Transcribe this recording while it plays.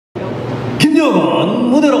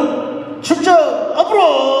명언 무대로 출전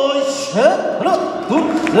앞으로 셋 하나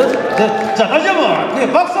둘셋넷 자 다시 한번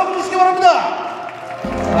네, 박수 한번 주시기 바랍니다.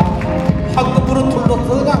 학급부로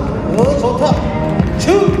둘러서가 좋다. 쭉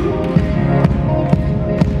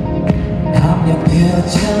함께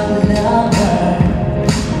펴져나가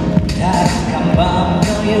따뜻한 밤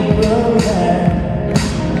너의 ruler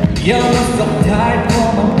영혼 속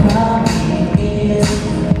달콤한 promise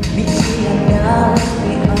믿지 않아 let's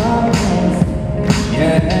be honest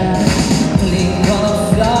yeah 틀린 건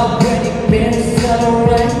없어 when it feels so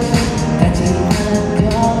right 닿지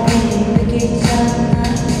않았던 이 느끼잖아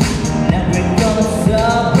난 그럴 건 없어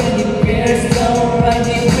when it feels so right 네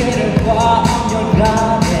위를 봐 I'm your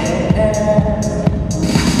God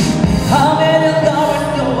How many lovers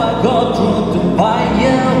do I go through to find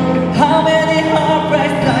you? How many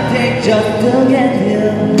heartbreaks I take just to get you?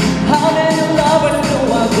 How many lovers do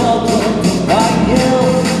I go through to find you?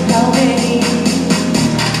 How many?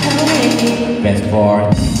 Best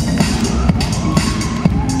part.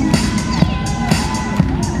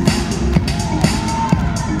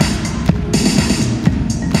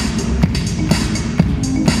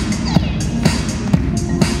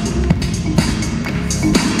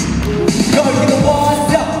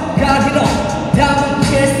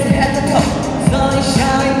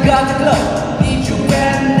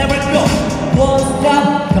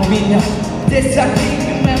 This I think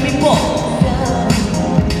you made me more.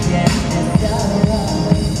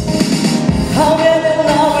 How many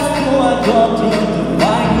lovers do I go through to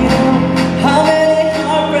find you? How many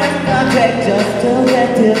heartbreaks I take just to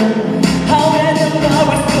get you? How many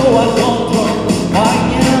lovers do I go through to find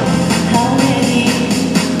you? How many?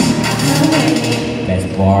 Best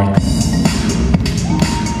part.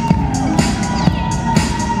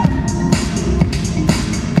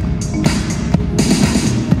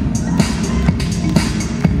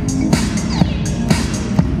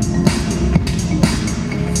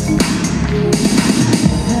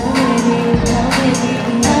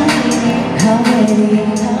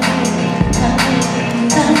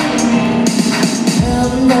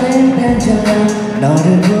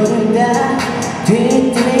 너를 부른다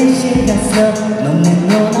뒤틀린 시간 속 넌 내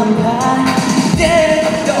눈앞아 There's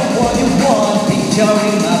the one you want picture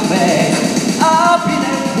in my face I'll be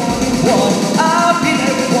that one you want I'll be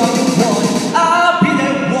that one you want I'll be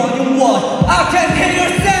that one you want I can hear you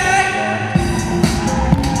say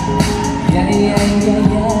Yeah yeah yeah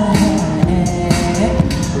yeah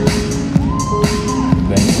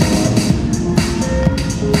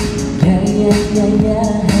Yeah yeah yeah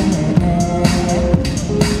yeah